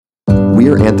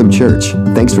We're Anthem Church.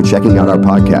 Thanks for checking out our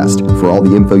podcast. For all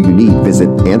the info you need, visit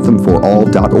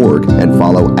anthemforall.org and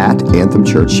follow at Anthem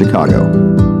Church Chicago.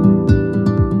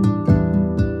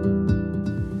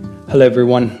 Hello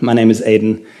everyone, my name is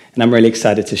Aidan, and I'm really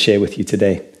excited to share with you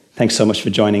today. Thanks so much for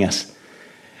joining us.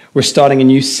 We're starting a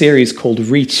new series called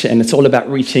Reach, and it's all about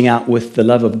reaching out with the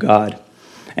love of God.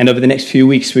 And over the next few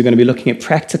weeks, we're going to be looking at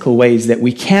practical ways that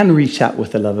we can reach out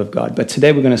with the love of God. But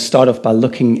today we're going to start off by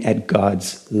looking at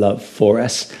God's love for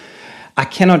us. I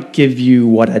cannot give you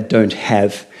what I don't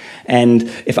have. And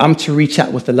if I'm to reach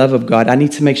out with the love of God, I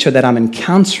need to make sure that I'm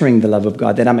encountering the love of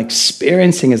God, that I'm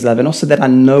experiencing His love, and also that I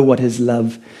know what His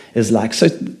love is like. So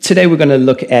today we're going to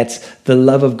look at the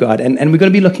love of God. And we're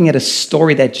going to be looking at a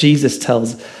story that Jesus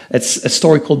tells. It's a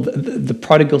story called the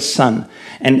Prodigal Son.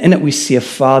 And in it we see a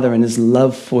father and his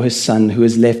love for his son who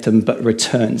has left him but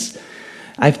returns.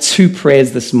 I have two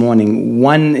prayers this morning.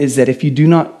 One is that if you do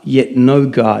not yet know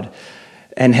God,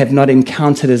 and have not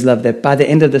encountered His love, that by the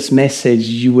end of this message,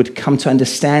 you would come to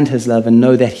understand His love and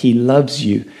know that He loves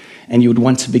you, and you would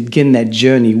want to begin that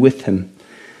journey with Him.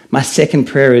 My second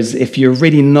prayer is, if you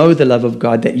already know the love of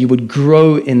God, that you would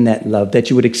grow in that love, that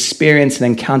you would experience and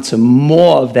encounter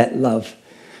more of that love,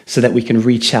 so that we can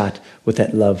reach out with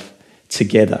that love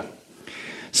together.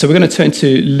 So we're going to turn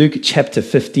to Luke chapter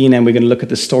 15, and we're going to look at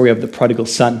the story of the prodigal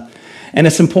son. And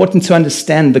it's important to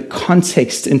understand the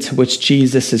context into which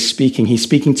Jesus is speaking. He's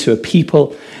speaking to a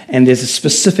people, and there's a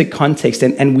specific context.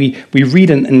 And we read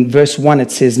in verse 1,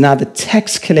 it says, "Now the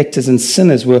tax collectors and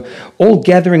sinners were all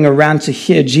gathering around to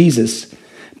hear Jesus.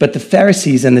 But the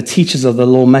Pharisees and the teachers of the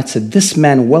law muttered, 'This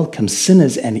man welcomes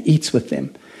sinners and eats with them.'"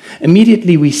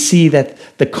 Immediately we see that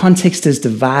the context is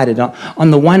divided.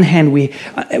 On the one hand, we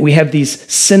have these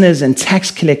sinners and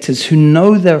tax collectors who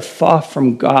know they're far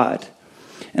from God.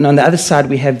 And on the other side,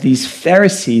 we have these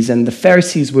Pharisees, and the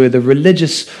Pharisees were the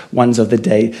religious ones of the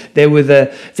day. They were the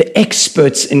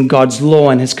experts in God's law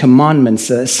and His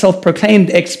commandments, self-proclaimed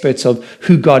experts of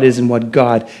who God is and what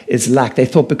God is like. They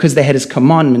thought because they had His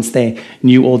commandments, they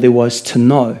knew all there was to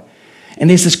know. And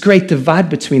there's this great divide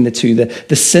between the two.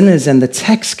 The sinners and the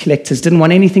tax collectors didn't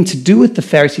want anything to do with the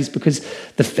Pharisees because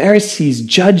the Pharisees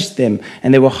judged them,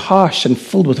 and they were harsh and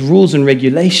filled with rules and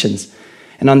regulations.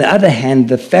 And on the other hand,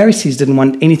 the Pharisees didn't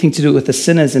want anything to do with the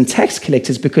sinners and tax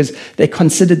collectors because they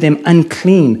considered them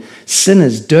unclean,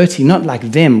 sinners, dirty, not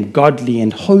like them, godly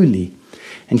and holy.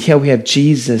 And here we have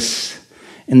Jesus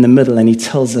in the middle, and He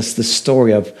tells us the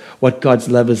story of what God's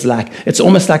love is like. It's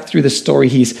almost like through the story,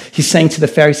 He's saying to the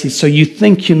Pharisees, so you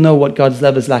think you know what God's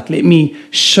love is like. Let me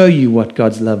show you what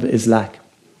God's love is like.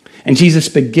 And Jesus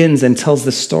begins and tells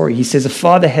the story. He says, a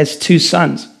father has two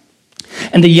sons.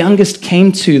 And the youngest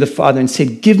came to the father and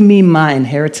said, "Give me my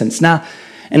inheritance." Now,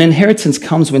 an inheritance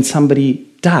comes when somebody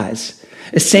dies.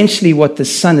 Essentially, what the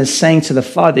son is saying to the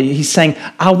father, he's saying,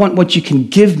 I want what you can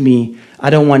give me. I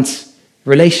don't want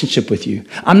relationship with you.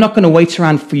 I'm not going to wait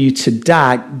around for you to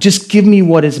die. Just give me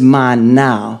what is mine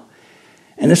now.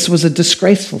 And this was a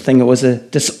disgraceful thing. It was a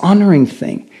dishonoring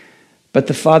thing. But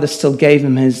the father still gave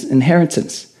him his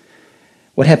inheritance.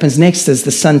 What happens next is the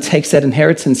son takes that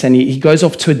inheritance and he goes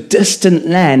off to a distant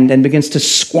land and begins to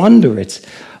squander it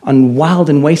on wild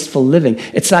and wasteful living.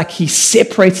 It's like he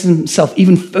separates himself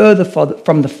even further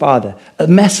from the father, a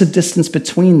massive distance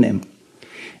between them.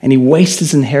 And he wastes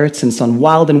his inheritance on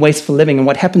wild and wasteful living. And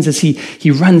what happens is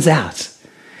he runs out.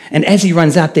 And as he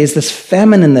runs out, there's this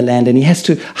famine in the land, and he has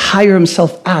to hire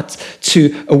himself out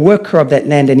to a worker of that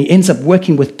land, and he ends up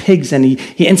working with pigs, and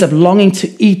he ends up longing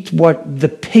to eat what the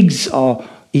pigs are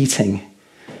eating.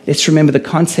 Let's remember the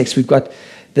context. We've got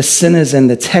the sinners and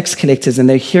the tax collectors, and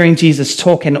they're hearing Jesus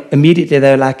talk, and immediately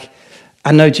they're like,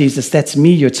 I know, Jesus, that's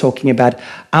me you're talking about.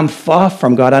 I'm far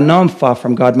from God. I know I'm far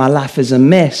from God. My life is a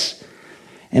mess.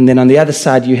 And then on the other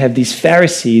side, you have these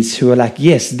Pharisees who are like,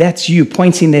 yes, that's you,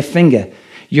 pointing their finger.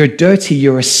 You're dirty,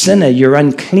 you're a sinner, you're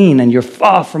unclean, and you're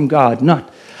far from God,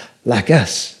 not like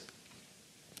us.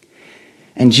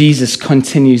 And Jesus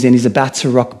continues, and He's about to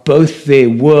rock both their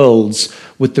worlds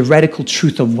with the radical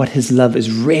truth of what His love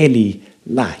is really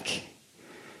like.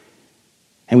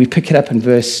 And we pick it up in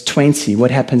verse 20. What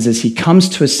happens is he comes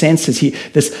to his senses.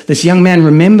 This young man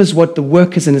remembers what the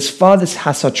workers in his father's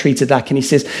house are treated like. And he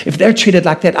says, if they're treated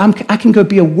like that, I can go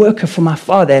be a worker for my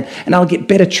father, and I'll get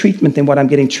better treatment than what I'm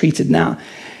getting treated now.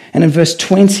 And in verse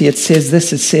 20, it says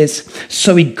this. It says,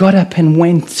 so he got up and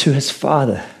went to his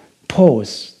father.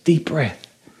 Pause, deep breath.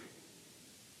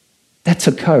 That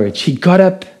took courage. He got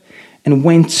up and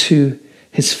went to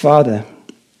his father.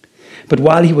 But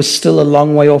while he was still a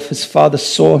long way off, his father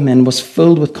saw him and was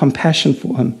filled with compassion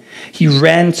for him. He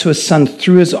ran to his son,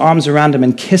 threw his arms around him,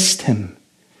 and kissed him.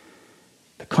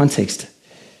 The context.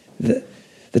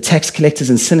 The tax collectors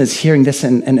and sinners hearing this,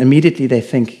 and immediately they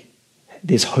think,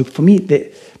 there's hope for me.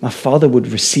 My Father would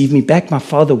receive me back. My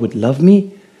Father would love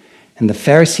me. And the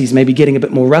Pharisees may be getting a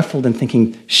bit more ruffled and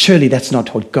thinking, surely that's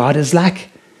not what God is like.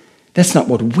 That's not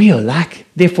what we are like.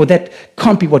 Therefore, that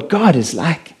can't be what God is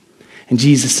like. And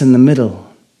Jesus in the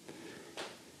middle,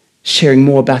 sharing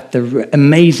more about the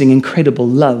amazing, incredible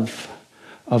love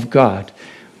of God.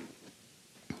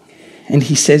 And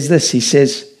he says this, he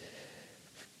says,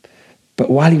 but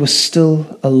while he was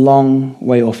still a long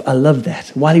way off, I love that.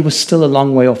 While he was still a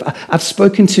long way off. I've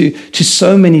spoken to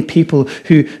so many people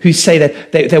who say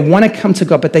that they want to come to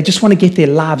God, but they just want to get their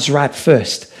lives right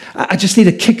first. I just need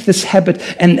to kick this habit,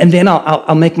 and then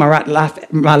I'll make my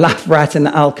life right, and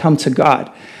I'll come to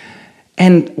God.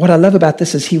 And what I love about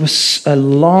this is he was a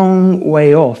long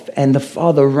way off, and the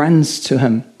Father runs to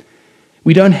him.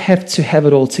 We don't have to have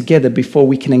it all together before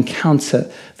we can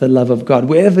encounter the love of God.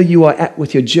 Wherever you are at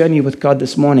with your journey with God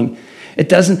this morning,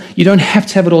 you don't have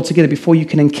to have it all together before you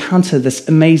can encounter this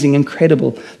amazing,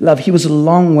 incredible love. He was a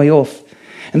long way off.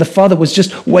 And the Father was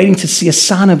just waiting to see a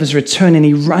sign of his return, and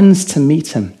he runs to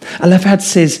meet him. I love how it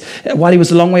says, while he was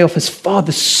a long way off, his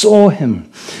Father saw him.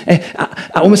 I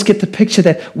almost get the picture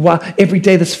that while every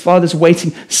day this Father's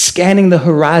waiting, scanning the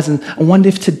horizon. I wonder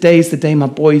if today's the day my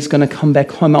boy is going to come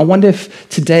back home. I wonder if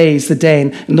today's the day,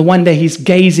 and the one day he's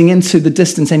gazing into the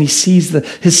distance and he sees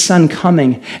his son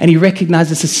coming, and he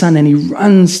recognizes his son, and he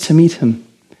runs to meet him.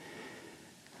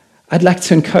 I'd like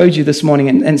to encourage you this morning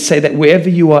and say that wherever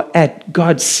you are at,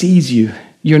 God sees you.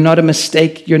 You're not a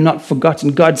mistake. You're not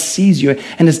forgotten. God sees you,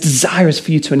 and his desire is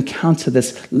for you to encounter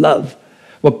this love.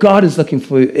 What God is looking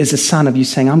for is a sign of you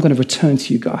saying, I'm going to return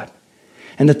to you, God.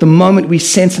 And at the moment we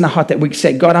sense in our heart that we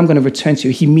say, God, I'm going to return to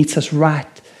you, he meets us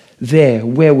right there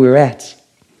where we're at,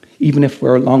 even if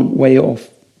we're a long way off.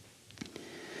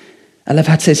 I love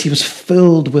how it says he was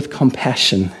filled with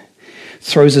compassion,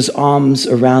 throws his arms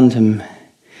around him,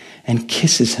 and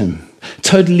kisses him.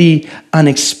 Totally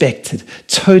unexpected.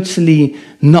 Totally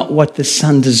not what the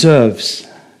son deserves.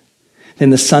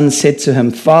 Then the son said to him,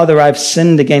 Father, I've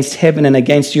sinned against heaven and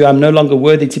against you. I'm no longer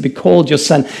worthy to be called your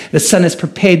son. The son has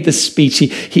prepared this speech.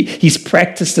 He's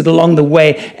practiced it along the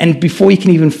way. And before he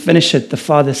can even finish it, the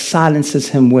father silences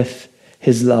him with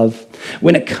his love.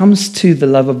 When it comes to the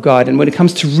love of God, and when it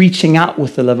comes to reaching out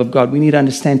with the love of God, we need to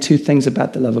understand two things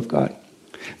about the love of God.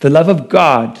 The love of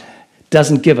God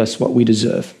doesn't give us what we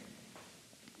deserve.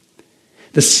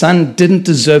 The son didn't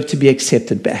deserve to be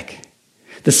accepted back.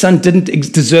 The son didn't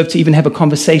deserve to even have a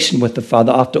conversation with the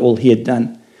father after all he had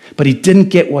done. But he didn't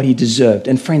get what he deserved.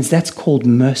 And friends, that's called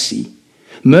mercy.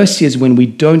 Mercy is when we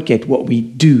don't get what we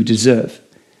do deserve.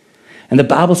 And the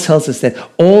Bible tells us that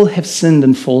all have sinned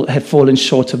and have fallen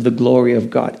short of the glory of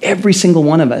God. Every single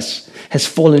one of us has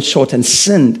fallen short and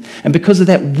sinned. And because of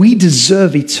that, we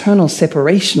deserve eternal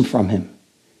separation from him.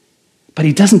 But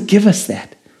he doesn't give us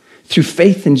that. Through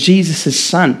faith in Jesus, his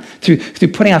son, through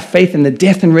putting our faith in the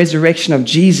death and resurrection of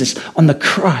Jesus on the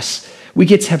cross, we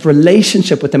get to have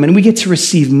relationship with him, and we get to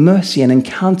receive mercy and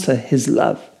encounter his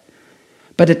love.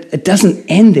 But it doesn't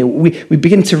end there. We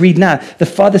begin to read now. The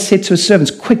father said to his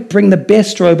servants, quick, bring the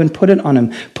best robe and put it on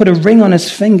him. Put a ring on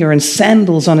his finger and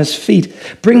sandals on his feet.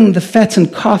 Bring the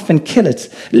fattened calf and kill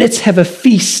it. Let's have a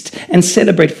feast and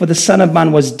celebrate, for the son of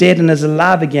man was dead and is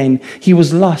alive again. He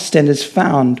was lost and is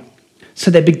found.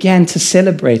 So they began to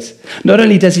celebrate. Not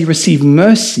only does he receive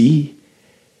mercy,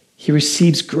 he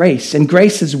receives grace. And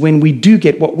grace is when we do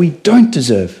get what we don't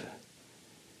deserve.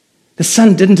 The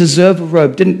son didn't deserve a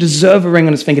robe, didn't deserve a ring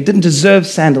on his finger, didn't deserve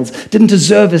sandals, didn't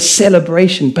deserve a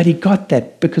celebration, but he got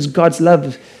that because God's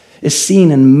love is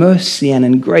seen in mercy and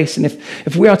in grace. And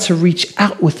if we are to reach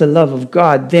out with the love of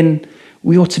God, then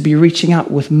we ought to be reaching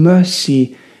out with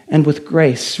mercy and with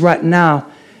grace. Right now,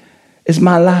 is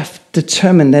my life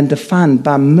determined and defined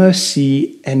by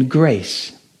mercy and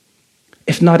grace?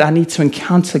 If not, I need to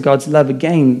encounter God's love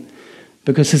again,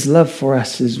 because his love for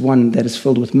us is one that is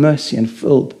filled with mercy and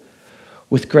filled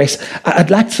with grace. I'd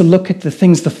like to look at the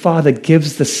things the Father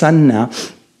gives the Son now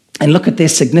and look at their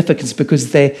significance,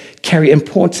 because they carry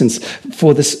importance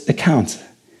for this account.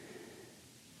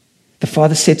 The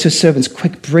father said to his servants,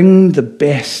 quick, bring the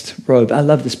best robe. I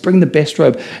love this. Bring the best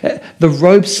robe. The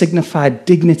robe signified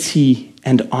dignity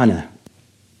and honor.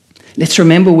 Let's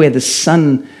remember where the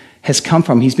son has come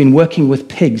from. He's been working with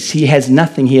pigs. He has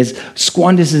nothing. He has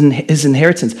squandered his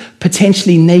inheritance,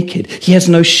 potentially naked. He has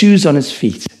no shoes on his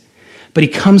feet. But he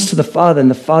comes to the Father,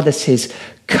 and the Father says,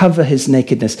 cover his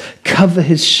nakedness, cover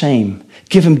his shame,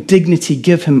 give him dignity,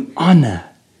 give him honor.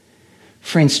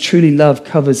 Friends, truly love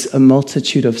covers a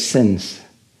multitude of sins.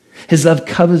 His love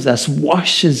covers us,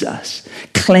 washes us,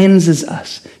 cleanses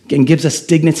us, and gives us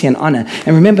dignity and honor.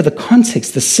 And remember the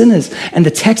context, the sinners and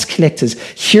the tax collectors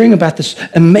hearing about this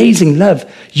amazing love.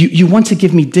 You want to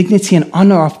give me dignity and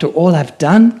honor after all I've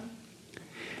done?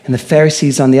 And the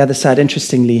Pharisees on the other side,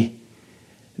 interestingly,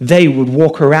 they would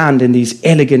walk around in these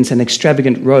elegant and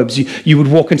extravagant robes. You would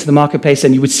walk into the marketplace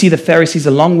and you would see the Pharisees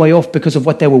a long way off because of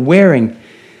what they were wearing.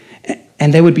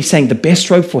 And they would be saying, the best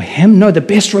robe for him? No, the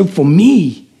best robe for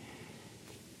me.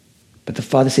 But the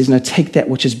Father says, no, take that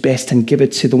which is best and give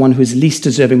it to the one who is least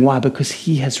deserving. Why? Because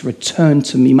he has returned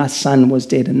to me. My son was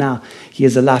dead and now he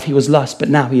is alive. He was lost, but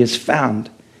now he is found.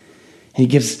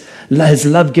 And his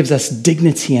love gives us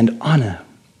dignity and honor.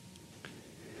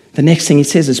 The next thing he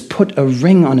says is put a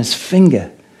ring on his finger.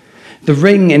 The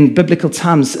ring in biblical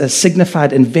times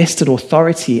signified invested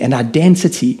authority and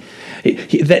identity.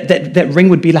 That ring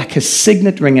would be like a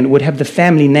signet ring, and it would have the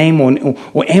family name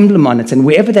or emblem on it. And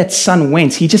wherever that son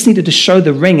went, he just needed to show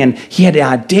the ring, and he had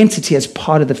identity as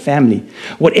part of the family.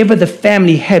 Whatever the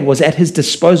family had was at his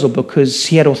disposal because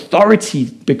he had authority,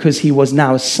 because he was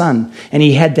now a son, and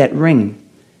he had that ring.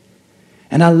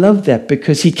 And I love that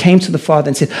because he came to the Father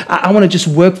and said, I want to just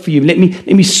work for you. Let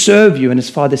me serve you. And his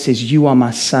Father says, you are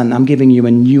my son. I'm giving you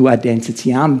a new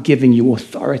identity. I'm giving you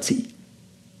authority.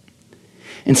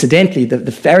 Incidentally,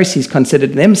 the Pharisees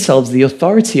considered themselves the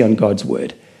authority on God's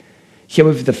word. Here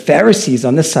with the Pharisees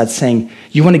on this side saying,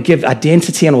 you want to give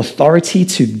identity and authority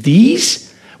to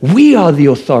these? We are the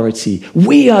authority.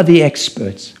 We are the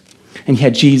experts. And you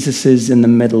had Jesus in the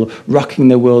middle, rocking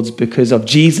the worlds because of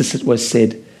Jesus, it was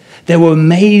said. They were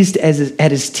amazed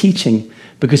at his teaching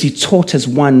because he taught as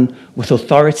one with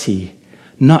authority,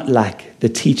 not like the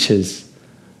teachers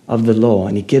of the law.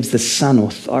 And he gives the Son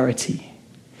authority.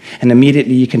 And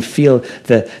immediately you can feel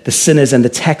the sinners and the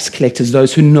tax collectors,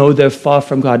 those who know they're far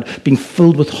from God, being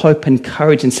filled with hope and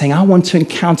courage and saying, I want to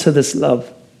encounter this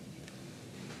love.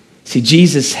 See,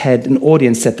 Jesus had an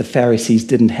audience that the Pharisees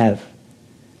didn't have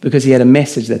because he had a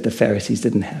message that the Pharisees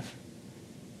didn't have.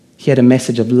 He had a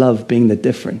message of love being the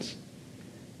difference.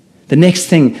 The next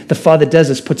thing the Father does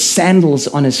is put sandals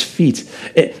on his feet.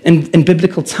 In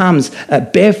biblical times,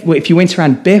 if you went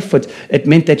around barefoot, it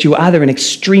meant that you were either in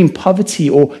extreme poverty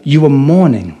or you were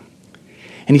mourning.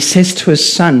 And he says to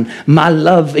his Son, my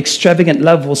love, extravagant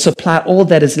love, will supply all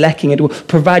that is lacking. It will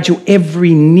provide you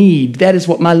every need. That is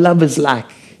what my love is like.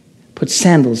 Put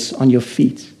sandals on your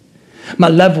feet. My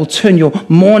love will turn your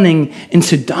mourning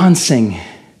into dancing.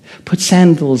 Put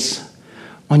sandals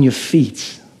on your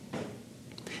feet.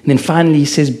 And then finally he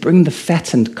says, bring the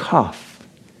fattened calf.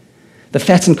 The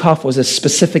fattened calf was a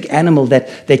specific animal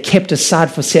that they kept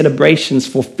aside for celebrations,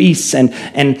 for feasts,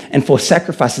 and for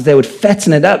sacrifices. They would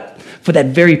fatten it up for that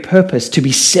very purpose, to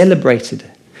be celebrated.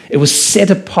 It was set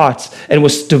apart and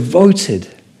was devoted.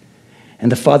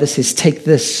 And the Father says, take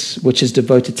this which is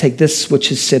devoted, take this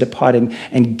which is set apart,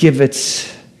 and give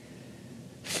it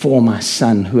for my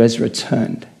Son who has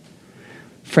returned.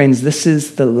 Friends, this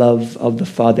is the love of the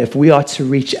Father. If we are to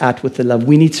reach out with the love,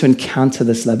 we need to encounter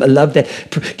this love, a love that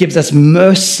gives us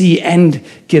mercy and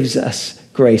gives us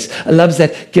grace, a love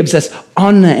that gives us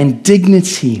honor and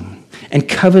dignity and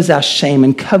covers our shame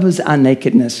and covers our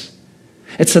nakedness.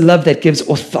 It's a love that gives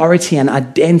authority and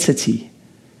identity,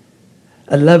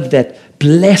 a love that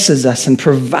blesses us and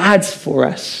provides for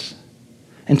us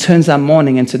and turns our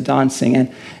mourning into dancing,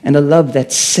 and a love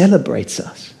that celebrates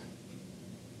us.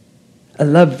 A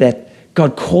love that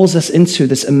God calls us into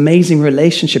this amazing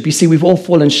relationship. You see, we've all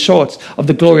fallen short of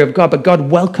the glory of God, but God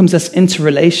welcomes us into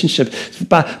relationship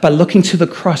by looking to the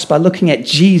cross, by looking at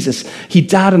Jesus. He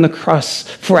died on the cross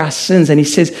for our sins, and he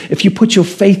says, if you put your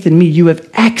faith in me, you have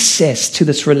access to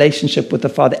this relationship with the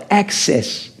Father,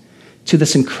 access to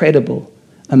this incredible,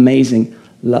 amazing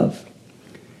love.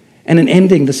 And in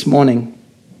ending this morning,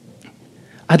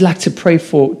 I'd like to pray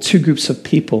for two groups of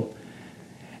people.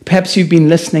 Perhaps you've been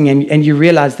listening and you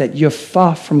realize that you're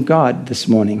far from God this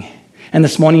morning. And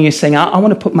this morning you're saying, I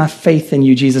want to put my faith in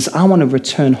you, Jesus. I want to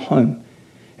return home.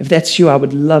 If that's you, I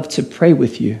would love to pray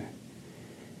with you.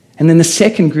 And then the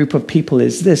second group of people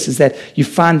is that you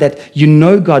find that you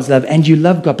know God's love and you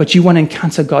love God, but you want to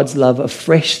encounter God's love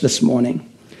afresh this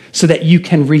morning so that you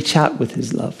can reach out with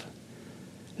his love.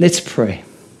 Let's pray.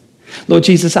 Lord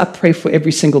Jesus, I pray for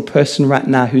every single person right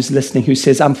now who's listening, who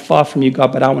says, I'm far from you,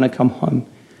 God, but I want to come home.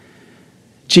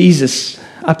 Jesus,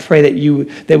 I pray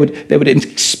that they would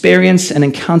experience and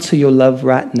encounter your love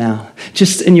right now.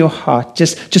 Just in your heart.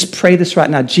 Just pray this right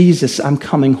now. Jesus, I'm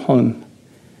coming home.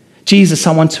 Jesus,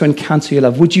 I want to encounter your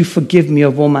love. Would you forgive me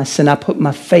of all my sin? I put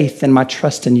my faith and my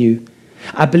trust in you.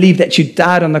 I believe that you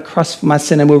died on the cross for my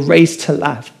sin and were raised to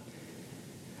life.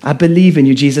 I believe in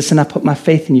you, Jesus, and I put my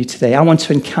faith in you today. I want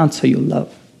to encounter your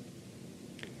love.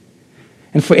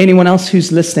 And for anyone else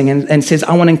who's listening and says,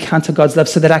 I want to encounter God's love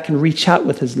so that I can reach out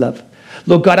with his love.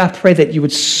 Lord God, I pray that you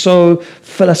would so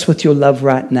fill us with your love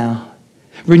right now.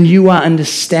 Renew our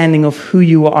understanding of who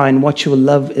you are and what your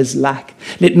love is like.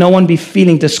 Let no one be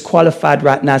feeling disqualified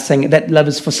right now, saying that love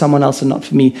is for someone else and not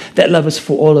for me. That love is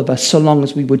for all of us, so long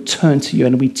as we would turn to you.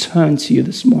 And we turn to you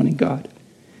this morning, God.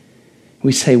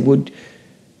 We say, would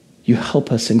you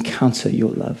help us encounter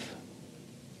your love?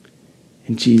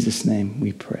 In Jesus' name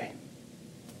we pray.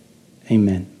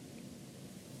 Amen.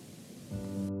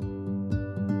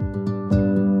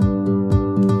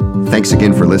 Thanks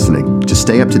again for listening. To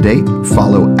stay up to date,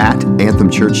 follow at Anthem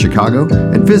Church Chicago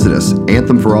and visit us,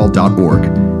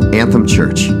 anthemforall.org. Anthem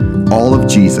Church, all of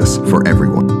Jesus for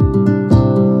everyone.